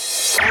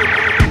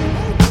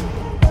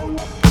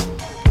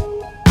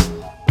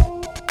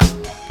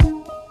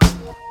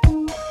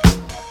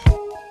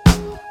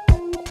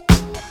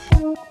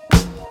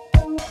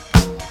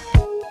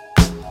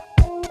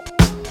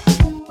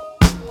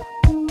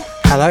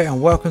Hello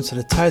and welcome to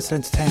the Total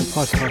Entertainment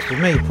Podcast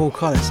with me, Paul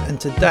Collis, and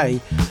today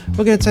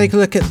we're going to take a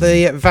look at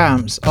the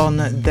Vamps on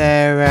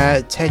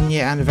their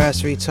 10-year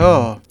anniversary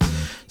tour.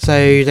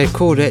 So they've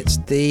called it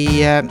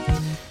the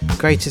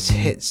Greatest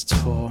Hits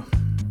Tour.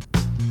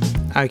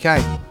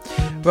 Okay,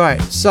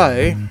 right,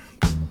 so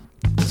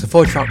it's a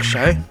 4-truck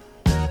show.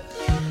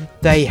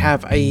 They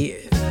have a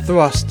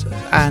thrust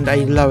and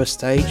a lower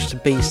stage to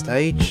B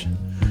stage.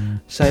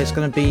 So it's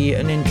going to be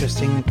an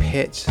interesting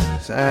pit,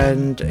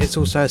 and it's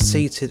also a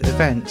seated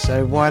event.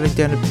 So why are they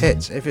doing a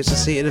pit if it's a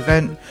seated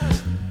event?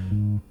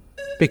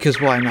 Because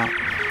why not?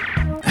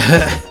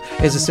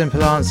 Is a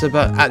simple answer,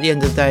 but at the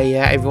end of the day,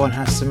 yeah, everyone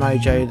has to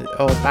mojo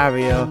or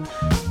barrier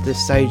the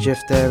stage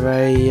if they're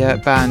a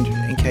band,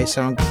 in case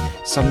some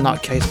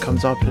nutcase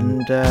comes up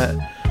and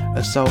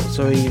assaults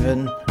or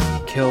even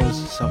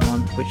kills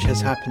someone, which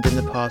has happened in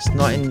the past.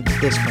 Not in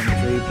this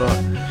country,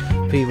 but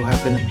people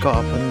have been got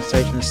up on the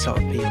stage and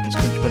assaulted people in this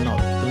country, but not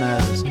the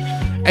murders.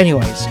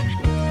 Anyways,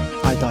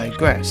 I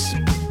digress.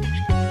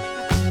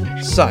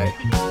 So,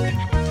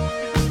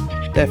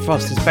 their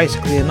thrust is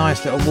basically a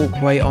nice little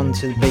walkway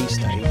onto the B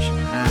stage,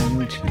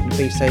 and the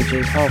B stage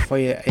is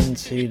halfway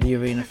into the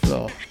arena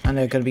floor, and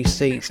there are going to be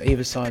seats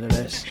either side of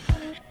this.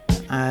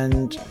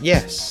 And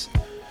yes,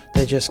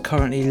 they're just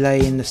currently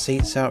laying the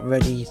seats out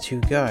ready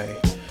to go,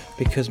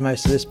 because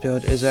most of this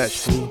build is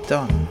actually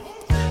done.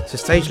 So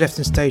stage left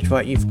and stage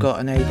right, you've got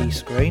an AD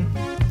screen.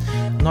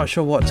 I'm not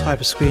sure what type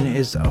of screen it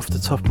is off the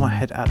top of my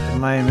head at the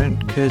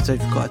moment, because they've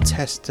got a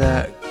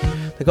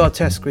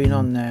test screen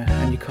on there,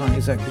 and you can't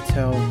exactly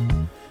tell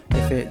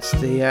if it's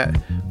the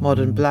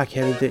modern black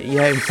LED.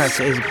 Yeah, in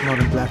fact it is a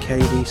modern black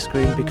LED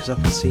screen, because I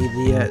can see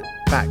the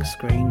back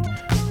screen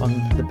on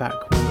the back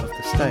wall of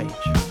the stage.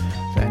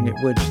 So, and it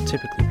would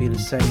typically be the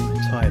same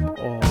type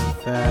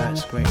of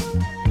screen,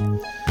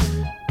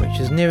 which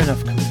is near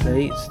enough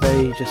complete.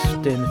 They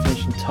just doing the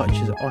finishing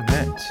touches on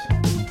it,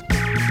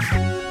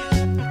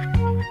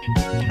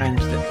 and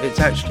it's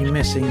actually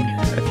missing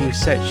a few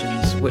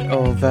sections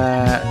of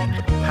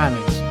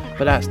panels,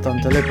 but that's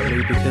done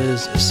deliberately,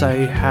 because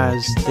so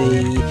has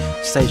the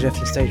stage left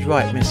and stage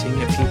right missing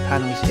a few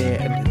panels here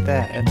and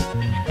there,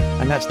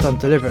 and that's done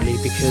deliberately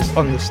because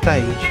on the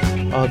stage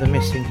are the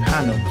missing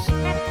panels.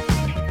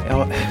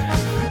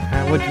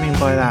 And what do you mean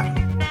by that?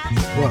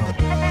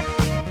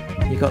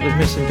 Well, you've got the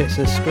missing bits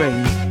of the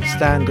screen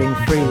standing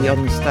freely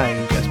on the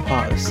stage as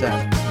part of the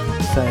set.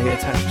 So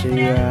attached to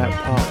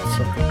parts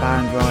of the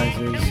band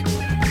risers,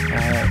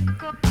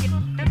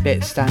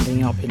 bits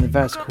standing up in the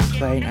vertical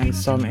plane and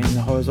some in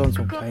the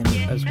horizontal plane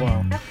as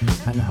well.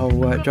 And the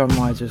whole drum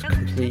riser has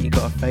completely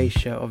got a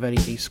fascia of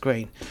LED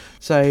screen.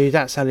 So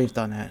that's how they've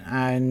done it.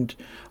 And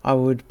I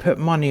would put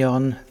money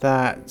on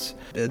that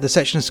the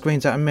section of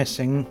screens that are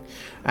missing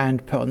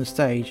and put on the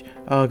stage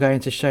are going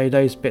to show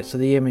those bits of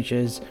the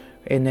images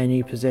in their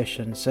new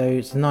position. So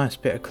it's a nice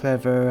bit of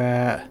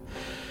clever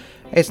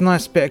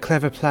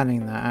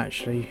planning, that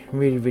actually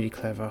really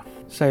clever.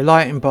 So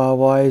lighting bar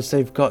wise,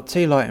 they've got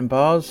 2 lighting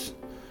bars,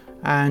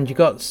 and you've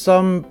got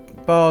some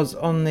bars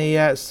on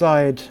the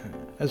side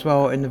as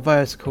well in the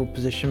vertical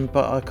position,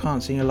 but I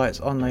can't see any lights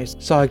on those,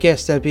 so I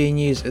guess they're being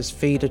used as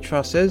feeder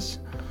trusses,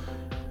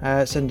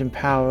 sending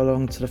power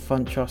along to the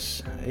front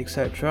truss,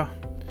 etc.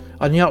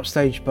 On the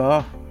upstage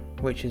bar,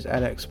 which is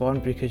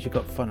LX1, because you've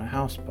got front of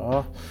house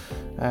bar,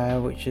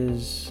 which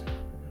is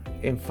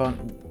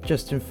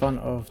just in front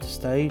of the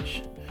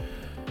stage.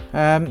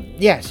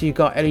 So you've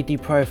got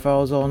LED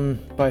profiles on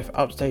both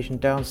upstage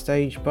and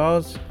downstage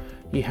bars.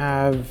 You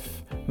have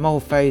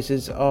mold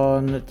phases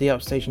on the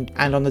upstage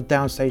and on the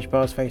downstage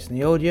bars facing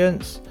the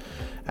audience,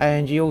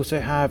 and you also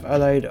have a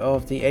load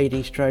of the AD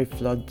strobe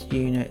flood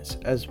units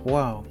as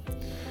well.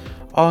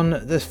 On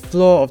the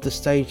floor of the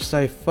stage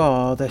so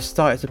far, they're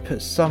starting to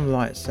put some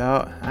lights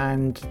out,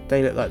 and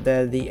they look like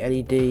they're the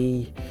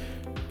LED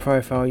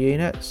profile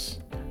units.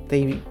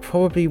 They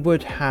probably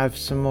would have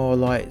some more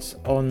lights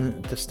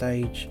on the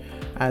stage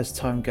as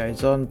time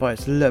goes on, but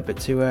it's a little bit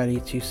too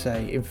early to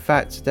say. In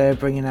fact, they're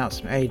bringing out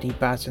some LED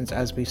battens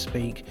as we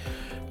speak,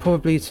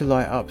 probably to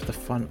light up the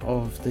front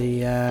of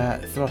the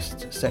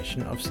thrust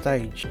section of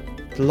stage.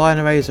 The line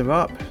arrays are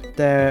up,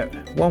 they're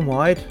 1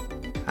 wide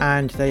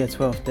and they are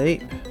 12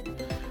 deep,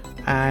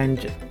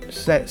 and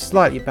set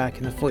slightly back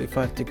in the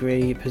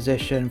 45-degree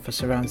position for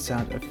surround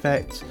sound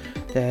effect.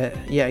 They're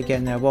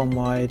 1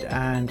 wide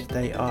and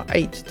they are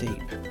 8 deep.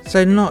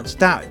 So not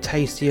that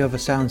tasty of a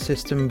sound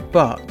system,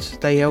 but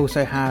they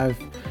also have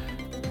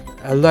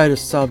a load of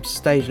subs,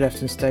 stage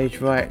left and stage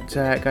right,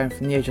 going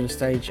from the edge of the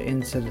stage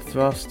into the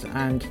thrust,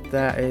 and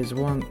there is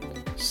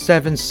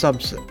 7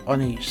 subs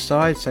on each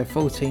side, so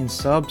 14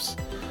 subs,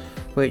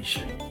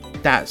 which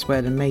that's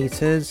where the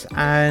meat is.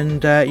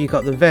 And you've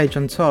got the veg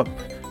on top,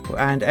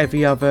 and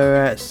every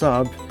other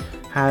sub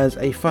has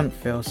a front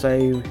fill.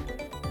 So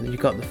you've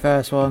got the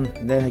first one,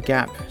 then a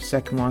gap,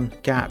 second one,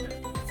 gap,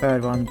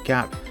 third one,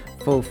 gap,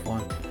 fourth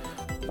one,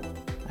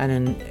 and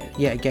then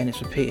yet again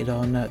it's repeated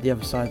on the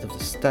other side of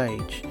the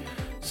stage.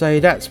 So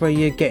that's where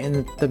you're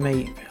getting the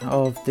meat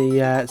of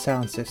the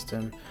sound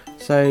system.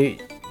 So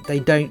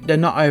they're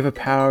not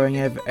overpowering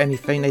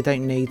anything. They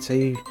don't need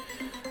to.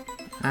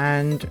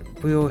 And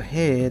we'll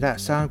hear that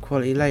sound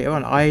quality later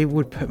on. I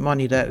would put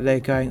money that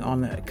they're going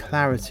on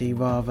clarity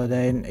rather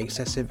than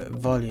excessive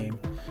volume.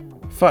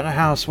 Front of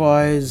house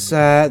wise,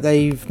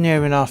 they've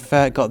near enough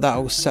got that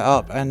all set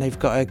up, and they've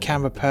got a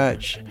camera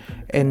perch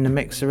in the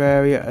mixer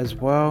area as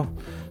well.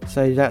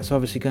 So that's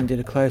obviously going to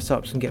do the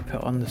close-ups and get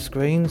put on the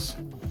screens.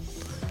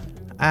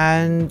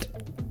 And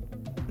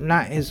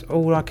that is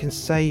all I can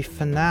say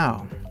for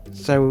now.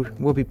 So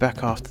we'll be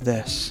back after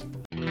this.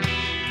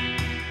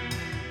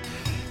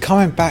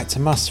 Coming back to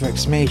Muster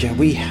X Media,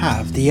 we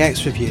have the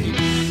X Review.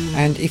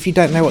 And if you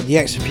don't know what the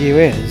X Review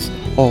is,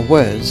 or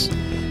was,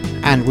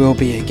 and will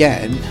be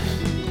again,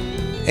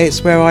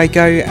 it's where I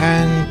go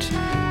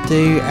and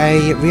do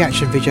a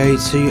reaction video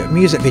to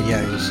music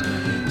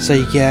videos. So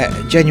you get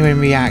genuine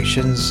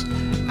reactions,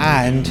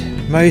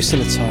 and most of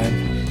the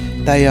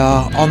time they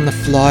are on the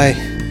fly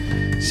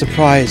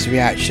surprise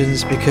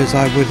reactions, because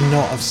I would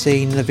not have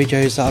seen the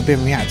videos that I've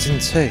been reacting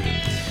to.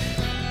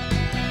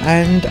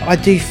 And I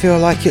do feel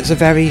like it's a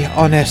very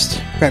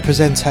honest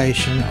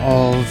representation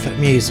of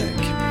music.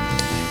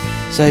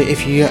 So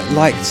if you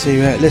like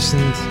to listen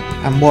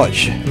and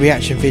watch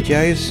reaction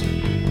videos,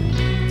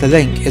 the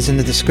link is in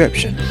the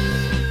description.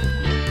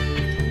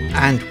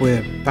 And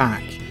we're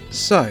back.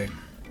 So,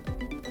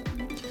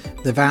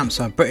 The Vamps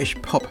are a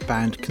British pop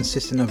band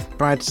consisting of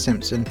Brad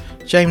Simpson,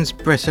 James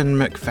Britton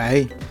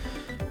McVeigh,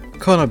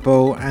 Connor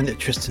Ball and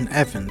Tristan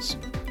Evans.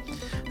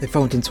 They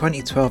formed in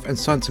 2012 and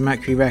signed to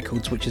Mercury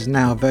Records, which is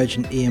now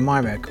Virgin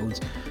EMI Records,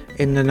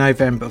 in the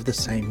November of the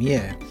same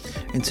year.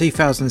 In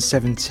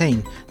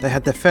 2017, they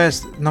had their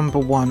first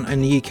 #1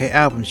 in the UK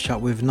albums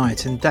chart with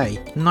Night and Day,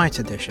 Night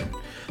Edition.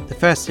 The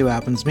first two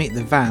albums, Meet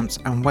the Vamps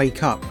and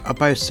Wake Up, are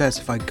both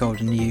certified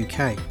gold in the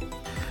UK.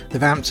 The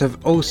Vamps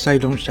have also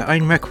launched their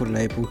own record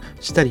label,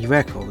 Steady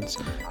Records,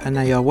 and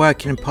they are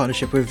working in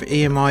partnership with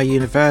EMI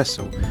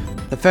Universal.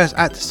 The first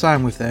act to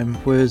sign with them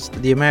was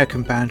the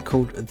American band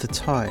called The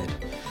Tide.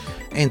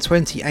 In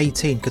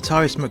 2018,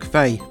 guitarist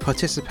McVeigh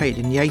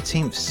participated in the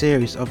 18th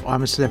series of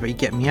I'm a Celebrity,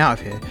 Get Me Out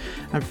of Here,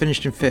 and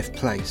finished in 5th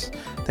place.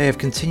 They have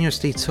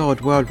continuously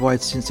toured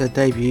worldwide since their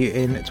debut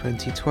in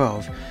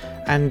 2012,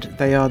 and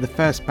they are the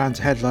first band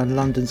to headline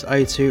London's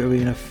O2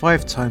 Arena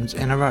 5 times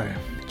in a row.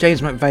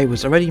 James McVeigh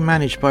was already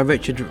managed by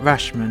Richard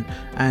Rashman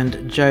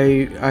and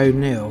Joe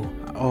O'Neill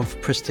of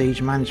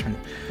Prestige Management.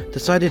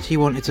 Decided he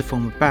wanted to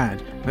form a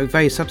band.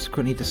 McVeigh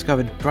subsequently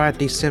discovered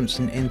Bradley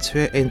Simpson in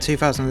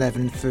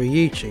 2011 through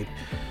YouTube.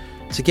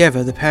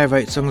 Together, the pair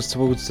wrote songs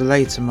towards the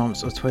later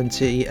months of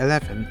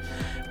 2011,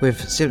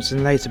 with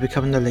Simpson later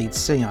becoming the lead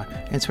singer.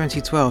 In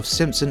 2012,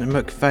 Simpson and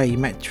McVeigh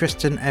met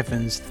Tristan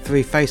Evans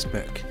through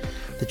Facebook.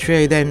 The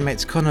trio then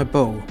met Connor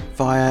Ball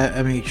via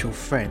a mutual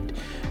friend.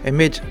 In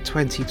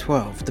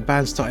mid-2012, the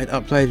band started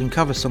uploading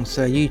cover songs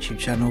to their YouTube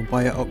channel.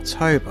 By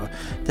October,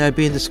 they are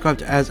being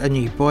described as a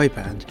new boy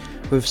band,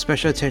 with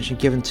special attention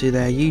given to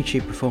their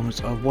YouTube performance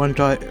of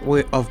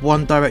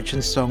One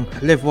Direction's song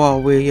Live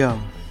While We're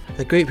Young.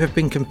 The group have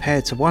been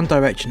compared to One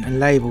Direction and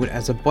labelled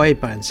as a boy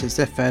band since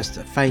their first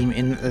fame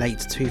in late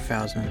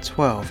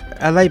 2012,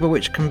 a label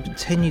which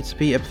continued to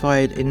be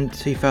applied in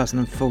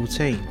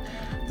 2014.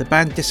 The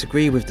band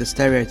disagree with the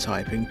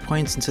stereotyping,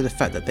 pointing to the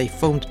fact that they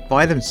formed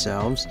by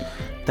themselves,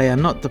 they are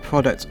not the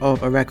product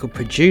of a record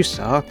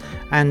producer,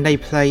 and they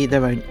play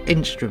their own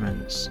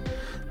instruments.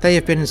 They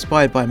have been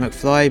inspired by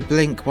McFly,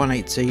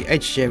 Blink-182,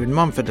 Ed Sheeran,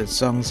 Mumford &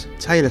 Sons,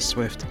 Taylor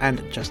Swift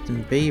and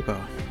Justin Bieber.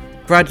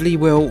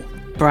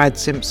 Brad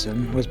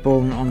Simpson was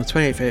born on the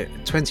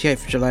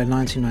 28th of July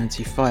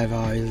 1995,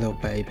 oh, you little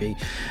baby,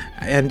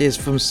 and is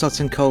from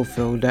Sutton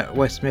Coldfield at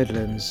West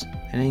Midlands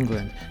in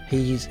England.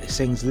 He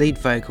sings lead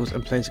vocals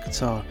and plays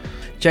guitar.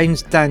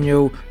 James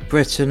Daniel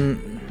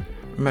Britton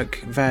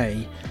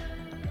McVeigh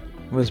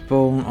was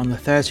born on the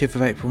 30th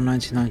of April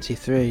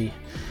 1993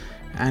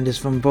 and is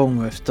from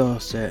Bournemouth,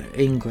 Dorset,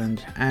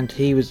 England, and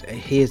he is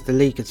the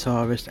lead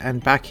guitarist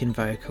and backing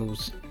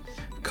vocals.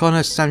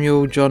 Connor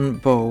Samuel John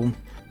Ball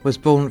was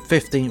born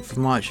 15th of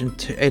March in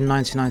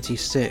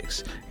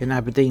 1996 in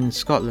Aberdeen,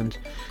 Scotland.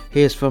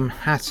 He is from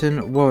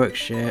Hatton,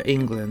 Warwickshire,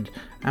 England,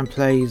 and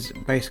plays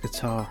bass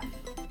guitar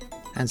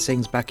and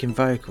sings backing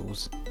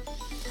vocals.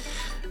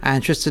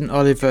 And Tristan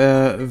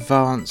Oliver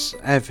Vance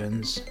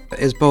Evans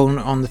is born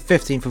on the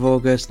 15th of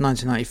August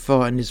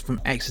 1994 and is from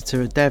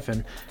Exeter,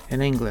 Devon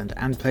in England,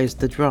 and plays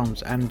the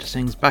drums and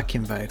sings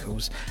backing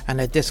vocals. And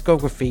their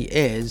discography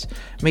is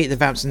Meet the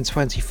Vamps in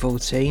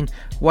 2014,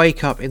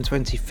 Wake Up in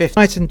 2015,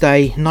 Night and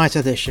Day Night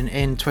Edition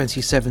in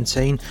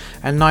 2017,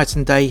 and Night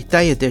and Day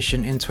Day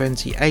Edition in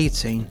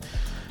 2018,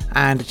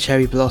 and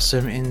Cherry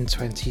Blossom in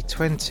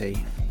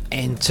 2020.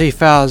 In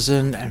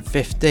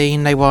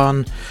 2015 they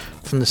won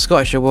from the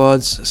Scottish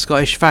Awards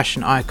Scottish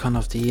Fashion Icon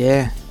of the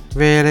Year,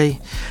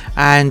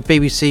 and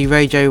BBC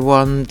Radio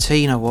 1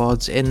 Teen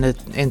Awards in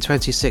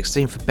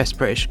 2016 for Best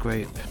British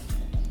Group.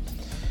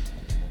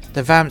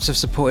 The Vamps have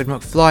supported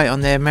McFly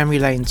on their Memory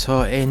Lane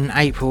tour in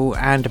April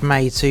and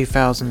May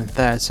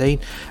 2013,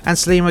 and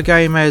Selena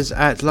Gomez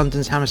at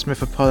London's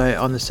Hammersmith Apollo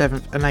on the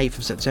 7th and 8th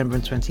of September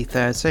in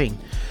 2013.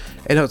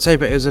 In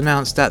October, it was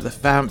announced that the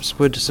Vamps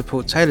would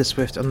support Taylor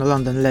Swift on the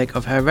London leg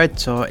of her Red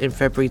Tour in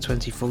February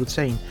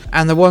 2014,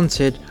 and The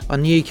Wanted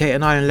on the UK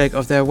and Ireland leg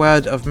of their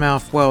Word of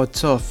Mouth World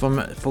Tour from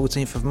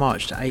 14th of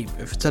March to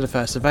the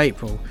 1st of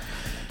April.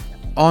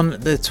 On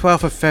the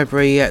 12th of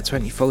February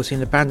 2014,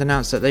 the band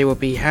announced that they will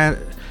be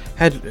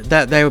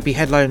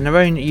headlining their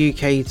own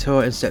UK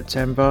tour in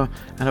September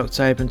and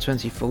October in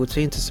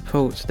 2014 to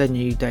support their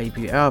new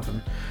debut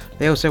album.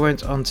 They also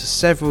went on to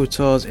several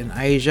tours in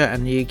Asia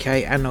and the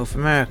UK and North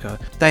America.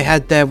 They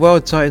had their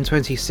world tour in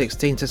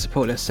 2016 to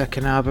support their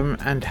second album,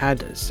 and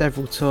had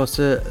several tours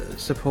to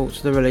support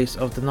the release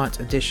of the 9th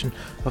edition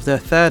of their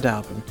third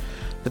album.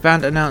 The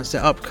band announced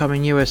their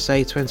upcoming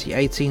USA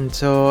 2018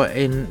 tour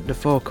in the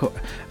Four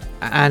Corners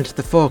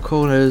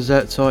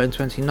tour in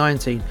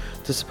 2019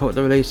 to support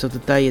the release of the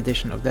day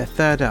edition of their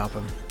third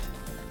album.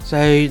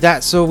 So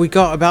that's all we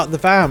got about the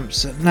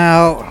Vamps.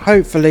 Now,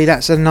 hopefully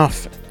that's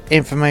enough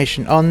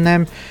information on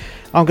them.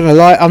 I'm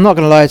not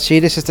gonna lie to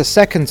you, this is the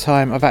second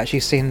time I've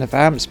actually seen the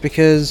Vamps,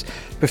 because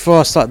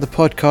before I started the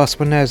podcast,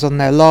 when they was on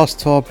their last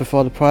tour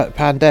before the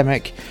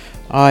pandemic,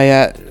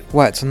 I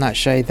worked on that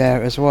show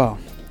there as well.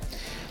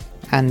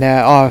 And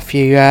there are a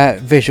few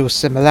visual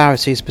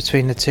similarities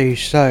between the two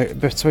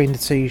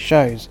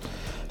shows,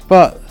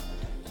 but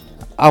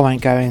I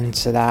won't go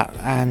into that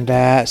and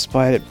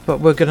spoil it. But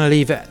we're gonna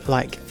leave it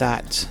like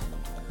that.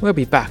 We'll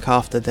be back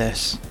after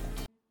this.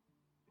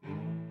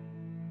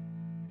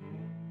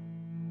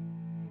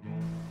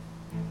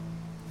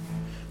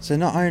 So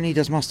not only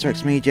does Master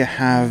X Media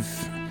have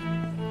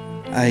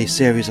a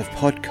series of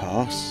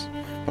podcasts,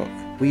 but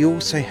we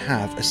also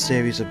have a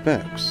series of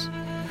books.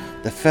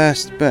 The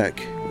first book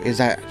is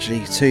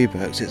actually two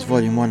books, it's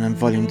Volume 1 and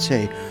Volume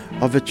 2,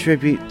 of A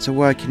Tribute to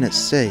Working at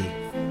Sea.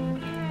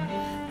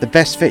 The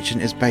best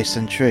fiction is based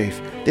on truth.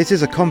 This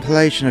is a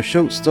compilation of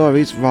short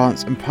stories,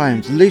 rants and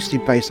poems loosely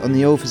based on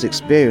the author's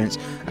experience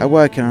at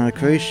working on a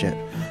cruise ship.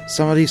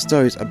 Some of these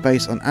stories are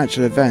based on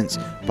actual events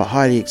but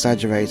highly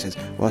exaggerated,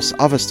 whilst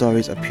other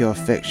stories are pure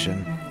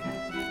fiction.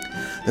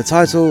 The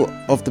title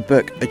of the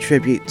book, A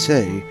Tribute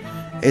To,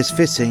 is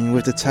fitting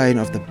with the tone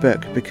of the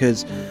book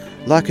because,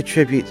 like a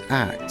tribute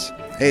act,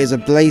 it is a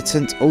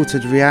blatant,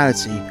 altered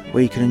reality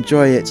where you can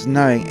enjoy it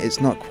knowing it's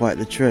not quite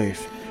the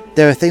truth.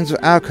 There are themes of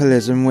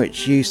alcoholism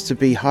which used to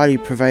be highly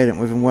prevalent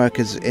within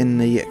workers in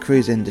the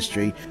cruise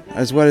industry,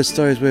 as well as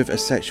stories with a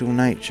sexual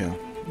nature.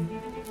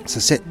 So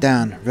sit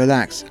down,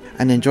 relax,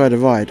 and enjoy the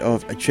ride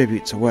of A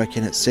Tribute to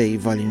Working at Sea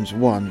Volumes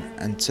 1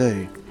 and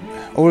 2.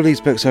 All of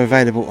these books are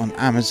available on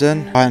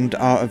Amazon and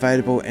are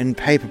available in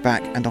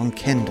paperback and on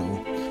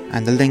Kindle,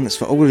 and the links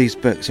for all of these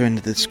books are in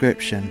the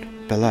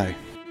description below.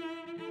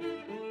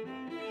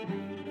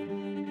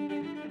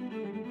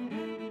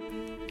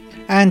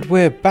 And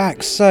we're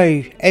back,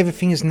 so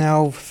everything is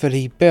now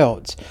fully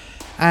built,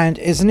 and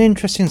it's an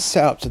interesting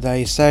setup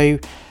today. So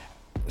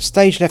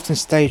stage left and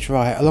stage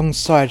right,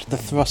 alongside the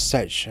thrust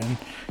section,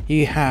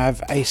 you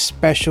have a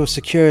special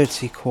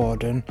security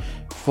cordon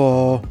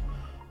for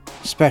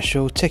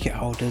special ticket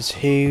holders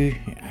who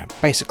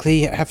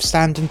basically have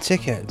standing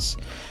tickets.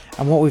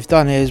 And what we've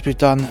done is we've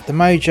done the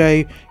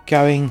Mojo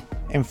going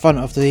in front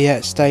of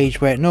the stage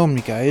where it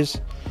normally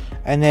goes,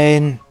 and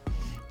then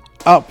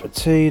up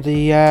to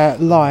the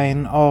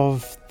line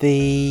of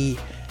the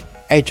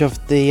edge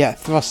of the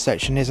thrust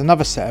section is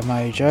another set of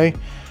Mojo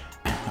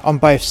on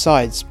both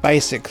sides,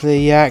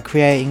 basically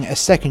creating a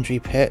secondary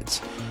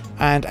pit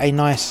and a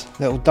nice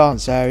little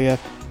dance area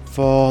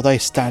for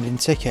those standing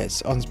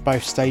tickets on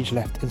both stage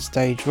left and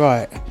stage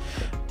right.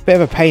 Bit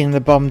of a pain in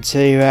the bum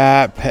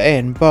to put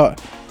in,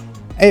 but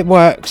it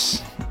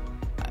works.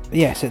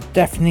 Yes, it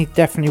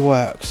definitely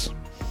works.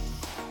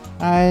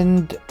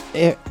 And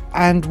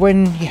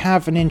when you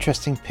have an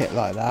interesting pit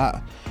like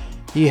that,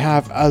 you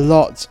have a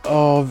lot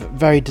of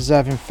very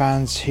deserving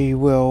fans who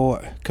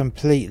will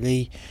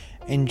completely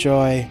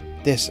enjoy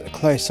this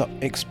close-up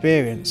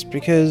experience,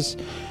 because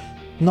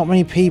not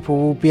many people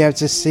will be able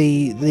to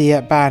see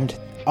the band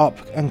up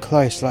and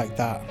close like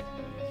that.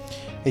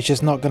 It's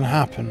just not going to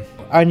happen.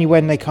 Only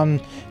when they come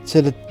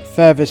to the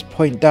furthest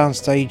point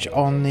downstage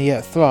on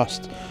the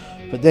thrust,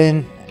 but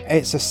then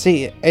it's a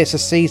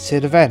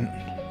seated event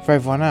for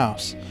everyone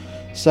else.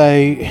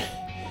 So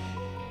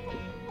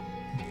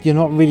you're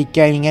not really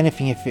gaining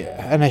anything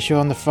unless you're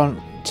on the front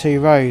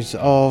two rows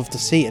of the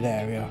seated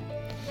area.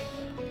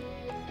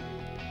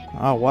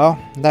 Oh well,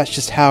 that's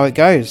just how it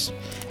goes.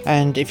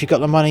 And if you've got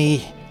the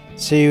money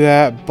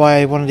to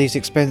buy one of these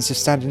expensive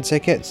standing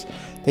tickets,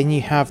 then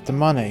you have the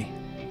money.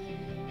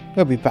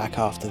 We'll be back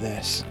after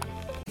this.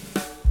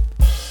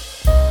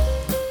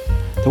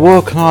 The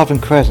Royal Carnarvon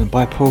Crescent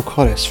by Paul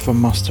Collis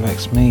from Master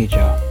X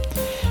Media.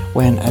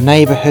 When a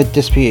neighbourhood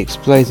dispute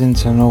explodes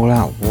into an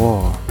all-out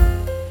war.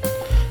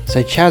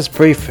 So Chaz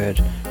Bruford,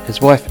 his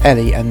wife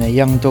Ellie and their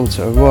young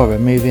daughter Aurora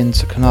move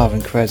into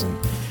Carnarvon Crescent.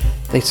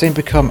 They soon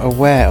become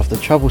aware of the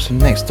troublesome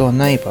next door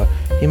neighbour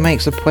he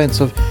makes a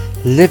point of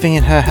living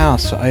in her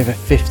house for over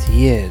 50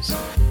 years.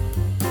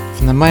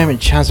 From the moment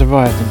Chaz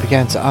arrived and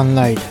began to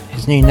unload,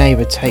 his new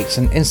neighbour takes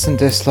an instant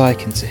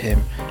disliking to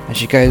him, and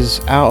she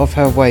goes out of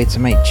her way to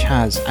make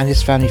Chaz and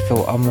his family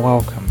feel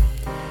unwelcome.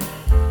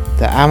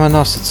 The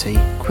animosity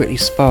quickly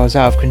spirals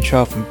out of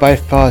control from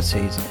both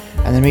parties,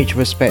 and the mutual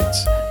respect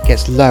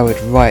gets lowered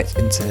right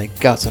into the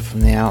gutter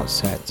from the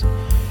outset.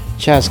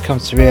 Chaz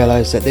comes to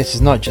realise that this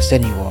is not just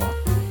any war,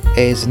 it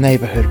is a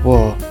neighbourhood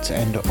war to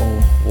end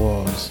all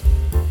wars.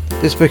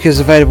 This book is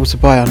available to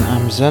buy on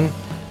Amazon,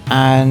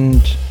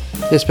 and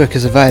this book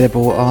is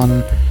available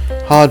on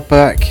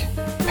hardback,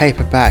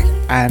 paperback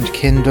and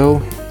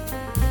Kindle.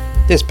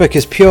 This book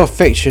is pure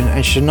fiction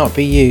and should not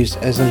be used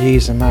as a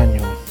user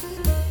manual.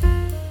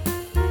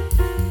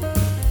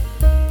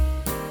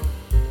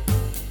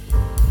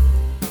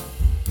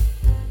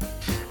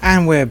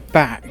 And we're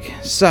back.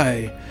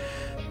 So,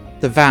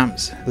 the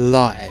Vamps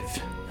live.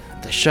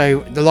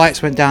 The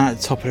lights went down at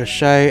the top of the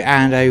show,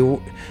 and a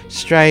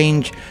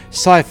strange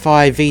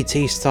sci-fi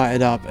VT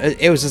started up.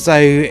 It was as though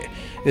it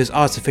was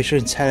artificial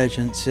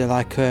intelligence,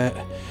 like a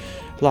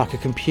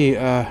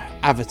computer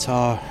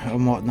avatar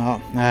and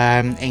whatnot,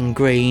 in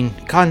green,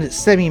 kind of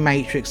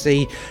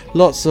semi-matrixy,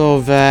 lots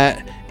of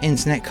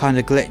internet kind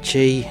of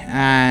glitchy,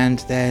 and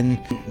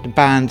then the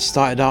band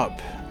started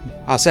up.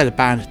 I said the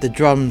band, the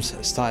drums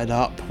started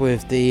up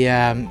with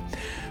the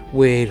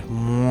weird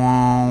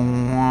wow,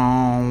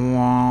 wow,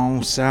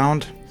 wow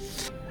sound.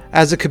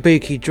 As the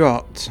kabuki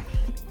dropped,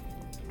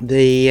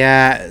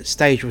 the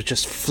stage was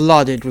just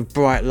flooded with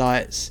bright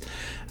lights,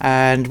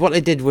 and what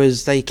they did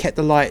was they kept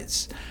the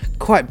lights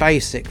quite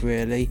basic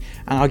really,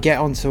 and I'll get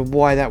onto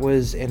why that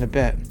was in a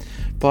bit,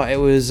 but it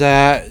was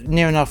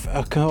near enough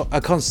a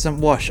constant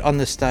wash on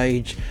the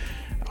stage,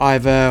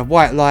 either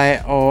white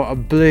light or a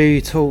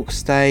blue talk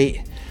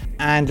state,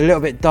 and a little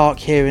bit dark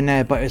here and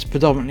there, but it was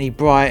predominantly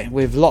bright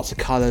with lots of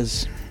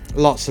colours,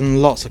 lots and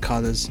lots of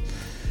colours.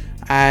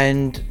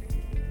 And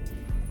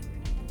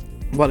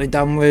what they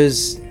done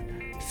was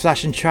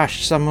flash and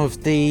trash some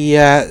of the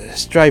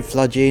strobe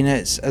flood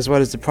units as well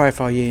as the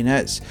profile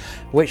units,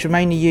 which were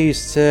mainly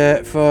used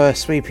for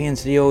sweeping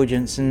into the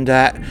audience and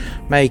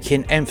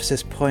making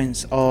emphasis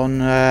points on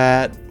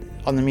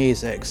the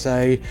music.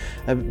 So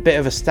a bit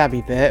of a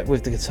stabby bit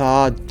with the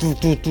guitar,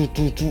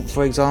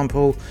 for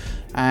example,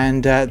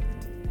 and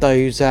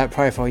those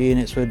profile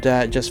units would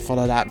just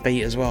follow that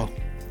beat as well.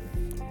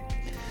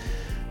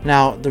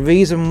 Now, the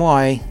reason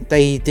why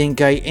they didn't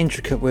go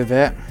intricate with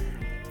it,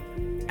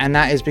 and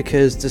that is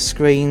because the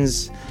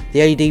screens,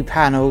 the LED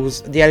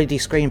panels, the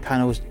LED screen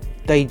panels,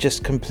 they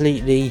just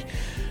completely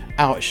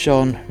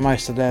outshone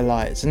most of their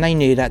lights, and they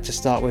knew that to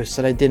start with,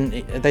 so they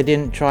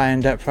didn't try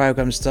and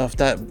program stuff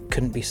that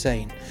couldn't be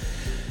seen,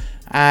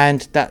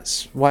 and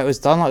that's why it was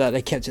done like that.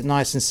 They kept it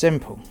nice and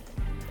simple.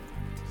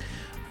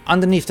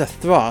 Underneath the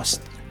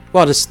thrust,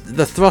 well,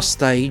 the thrust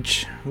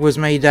stage was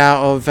made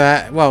out of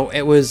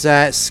it was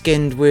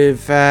skinned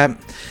with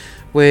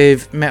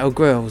metal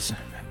grills,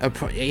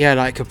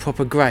 like a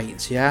proper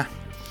grate, yeah.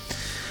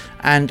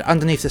 And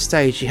underneath the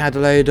stage you had a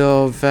load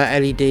of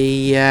LED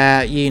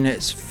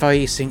units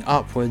facing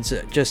upwards,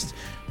 just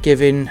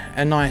giving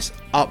a nice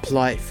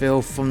uplight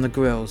feel from the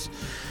grills.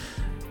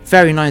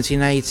 Very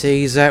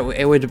 1980s.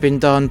 It would have been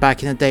done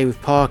back in the day with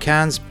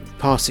Parcans,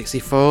 Par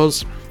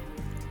 64s,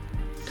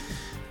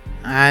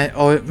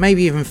 or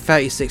maybe even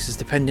 36s,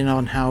 depending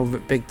on how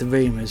big the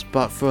room is.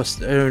 But for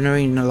us, an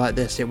arena like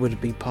this, it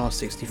would be Par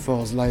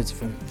 64s, loads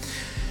of them.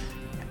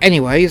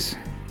 Anyways,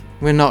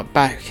 we're not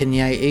back in the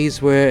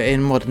 80s, we're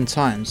in modern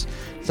times.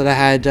 So they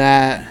had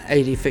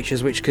LED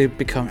fixtures which could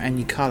become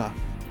any colour,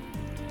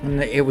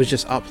 and it was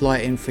just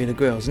uplighting through the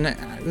grills, and it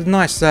was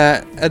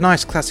a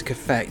nice classic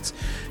effect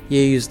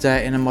used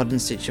in a modern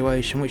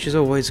situation, which is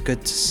always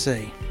good to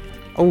see.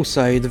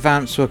 Also, the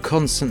Vamps were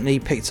constantly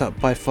picked up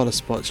by follow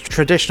spots,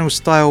 traditional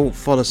style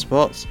follow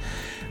spots,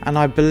 and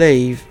I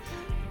believe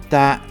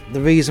that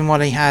the reason why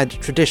they had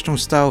traditional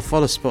style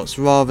follow spots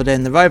rather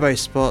than the robo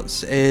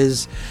spots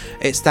is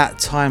it's that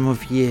time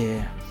of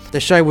year. The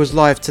show was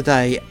live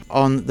today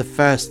on the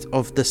 1st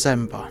of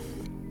December.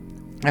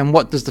 And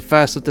what does the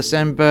 1st of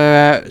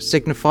December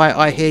signify,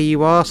 I hear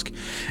you ask?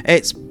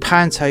 It's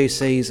Panto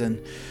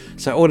season.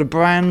 So all the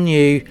brand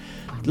new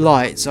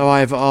lights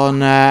are either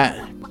on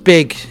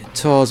big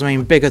tours,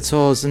 bigger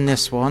tours than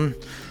this one.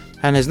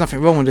 And there's nothing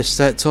wrong with this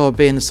tour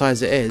being the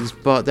size it is,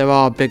 but there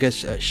are bigger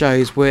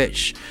shows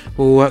which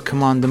will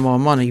command more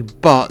money.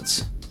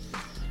 But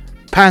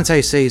Panto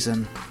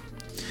season,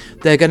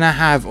 they're going to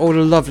have all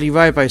the lovely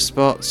robo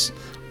spots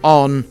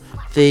on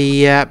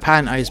the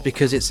Pantos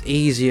because it's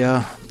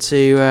easier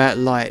to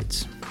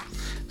light.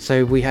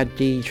 So we had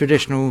the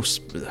traditional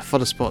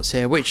follow spots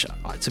here, which,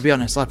 to be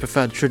honest, I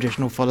prefer the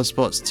traditional follow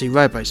spots to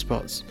robo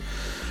spots.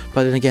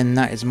 But then again,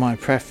 that is my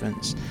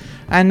preference.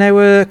 And they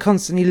were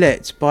constantly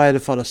lit by the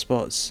follow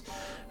spots.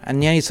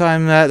 And the only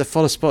time the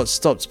follow spots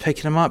stopped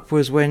picking them up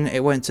was when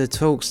it went to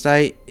talk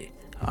state,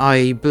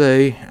 i.e.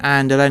 blue,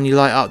 and it'll only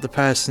light up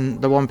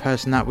the one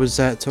person that was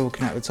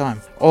talking at the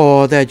time.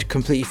 Or they'd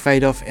completely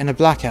fade off in a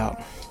blackout.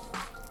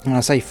 When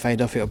I say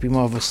fade off, it'll be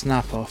more of a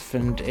snap off,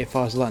 and if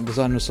I was a lighting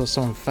designer and saw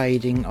someone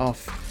fading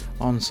off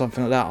on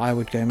something like that, I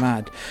would go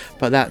mad.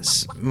 But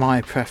that's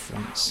my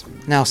preference.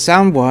 Now,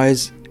 sound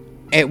wise,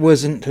 it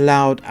wasn't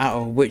loud at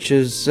all, which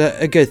is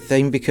a good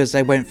thing because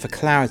they went for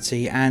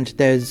clarity, and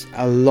there was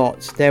a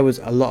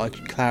lot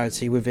of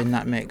clarity within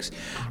that mix.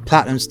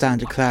 Platinum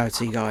standard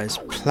clarity, guys,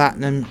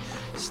 platinum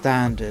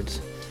standard.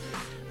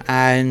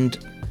 And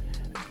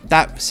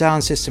that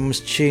sound system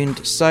was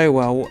tuned so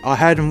well. I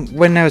heard them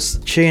when they was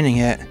tuning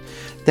it,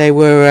 they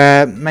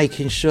were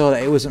making sure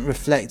that it wasn't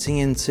reflecting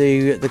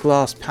into the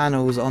glass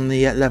panels on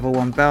the level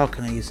 1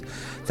 balconies.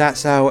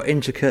 That's how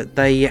intricate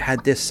they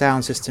had this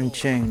sound system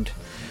tuned,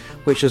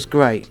 which was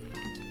great.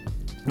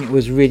 It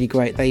was really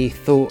great. They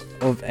thought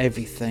of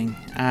everything,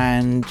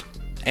 and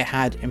it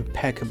had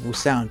impeccable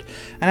sound.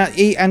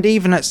 And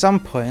even at some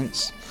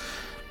points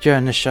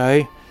during the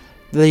show,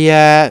 the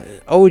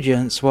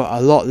audience were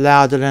a lot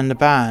louder than the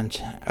band,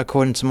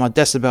 according to my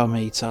decibel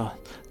meter.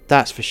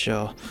 That's for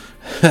sure.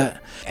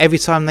 Every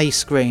time they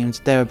screamed,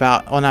 they were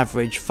about, on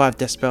average, 5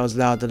 decibels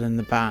louder than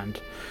the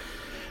band.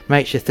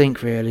 Makes you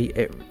think, really.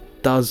 It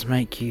does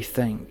make you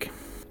think.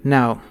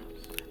 Now,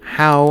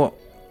 how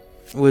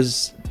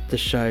was the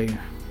show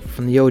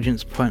from the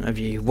audience point of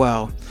view?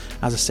 Well,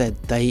 as I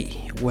said,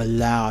 they were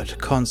loud,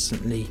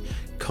 constantly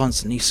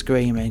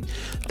screaming.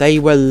 They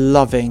were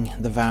loving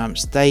the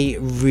Vamps. They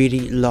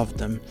really loved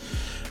them,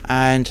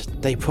 and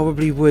they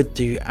probably would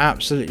do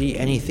absolutely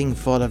anything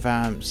for the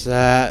Vamps,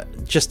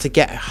 just to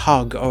get a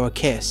hug or a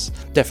kiss.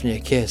 Definitely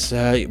a kiss,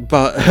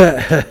 but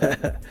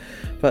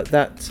but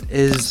that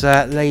is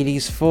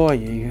ladies for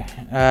you.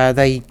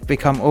 They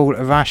become all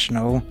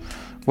irrational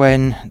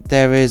when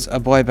there is a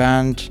boy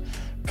band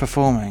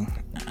performing,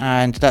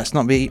 and that's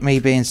not me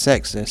being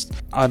sexist.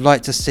 I'd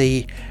like to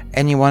see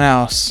anyone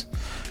else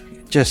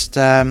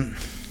I'd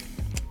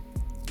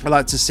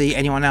like to see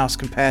anyone else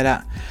compare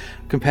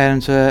them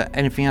to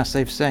anything else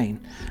they've seen.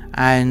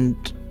 And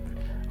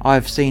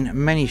I've seen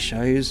many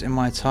shows in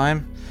my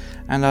time,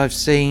 and I've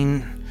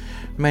seen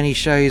many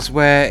shows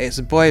where it's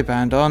a boy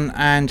band on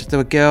and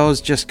the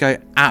girls just go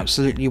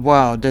absolutely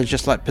wild. They're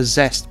just like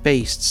possessed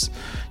beasts.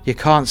 You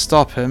can't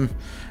stop them,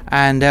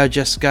 and they'll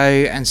just go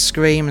and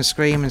scream and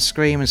scream and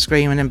scream and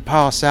scream, and then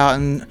pass out,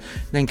 and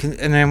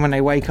then when they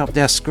wake up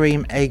they'll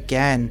scream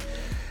again.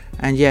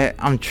 And yeah,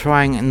 I'm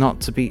trying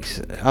not to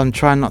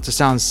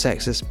sound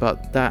sexist,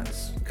 but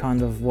that's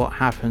kind of what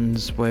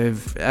happens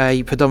with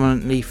a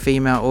predominantly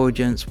female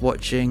audience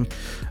watching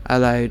a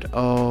load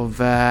of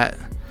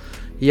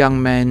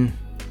young men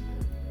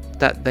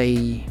that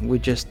they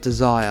would just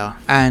desire.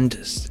 And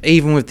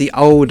even with the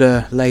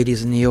older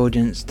ladies in the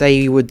audience,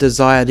 they would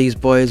desire these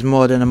boys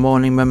more than a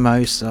morning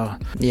mimosa.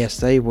 Yes,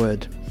 they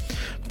would.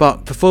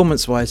 But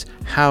performance wise,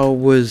 how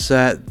was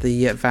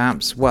the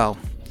Vamps? Well,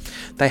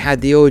 they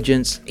had the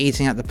audience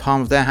eating at the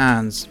palm of their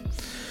hands.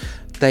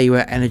 They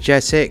were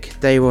energetic.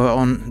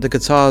 The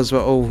guitars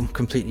were all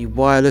completely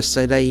wireless,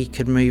 so they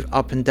could move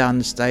up and down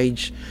the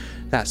stage.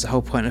 That's the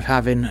whole point of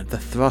having the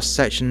thrust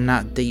section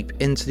that deep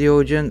into the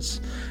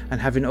audience,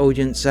 and having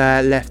audience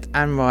left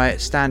and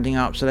right standing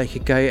up so they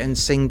could go and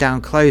sing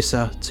down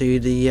closer to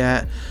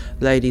the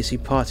ladies who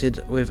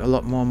parted with a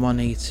lot more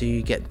money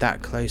to get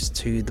that close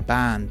to the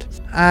band.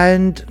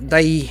 And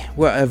they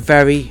were a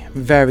very,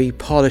 very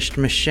polished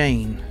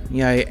machine.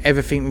 You know,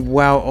 everything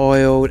well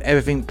oiled,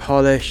 everything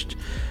polished,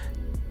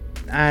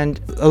 and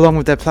along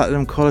with their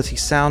platinum quality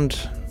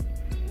sound,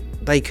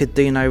 they could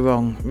do no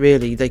wrong.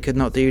 Really, they could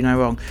not do no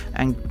wrong.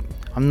 And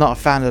I'm not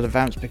a fan of the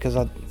Vamps because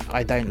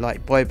I don't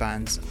like boy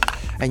bands.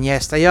 And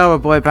yes, they are a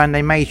boy band.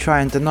 They may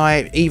try and deny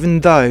it, even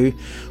though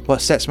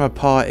what sets them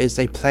apart is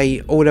they play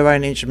all their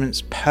own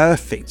instruments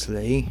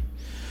perfectly.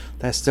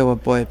 They're still a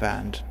boy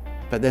band.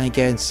 But then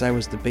again, so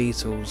was the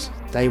Beatles.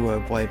 They were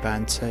a boy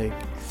band too.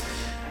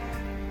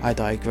 I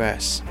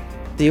digress.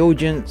 The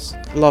audience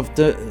loved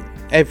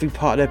every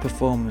part of their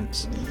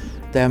performance.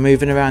 They were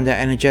moving around, they're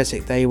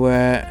energetic, they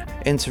were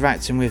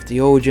interacting with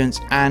the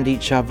audience and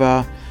each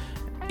other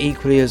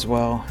equally as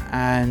well,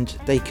 and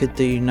they could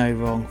do no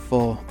wrong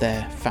for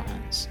their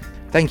fans.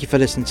 Thank you for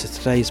listening to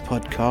today's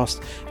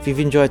podcast. If you've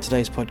enjoyed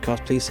today's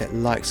podcast, please hit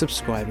like,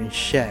 subscribe and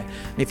share.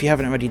 And if you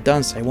haven't already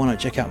done so, why not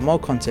check out more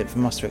content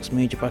from Master X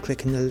Media by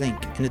clicking the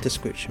link in the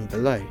description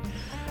below.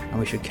 And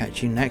we should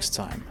catch you next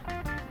time.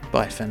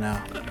 Bye for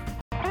now.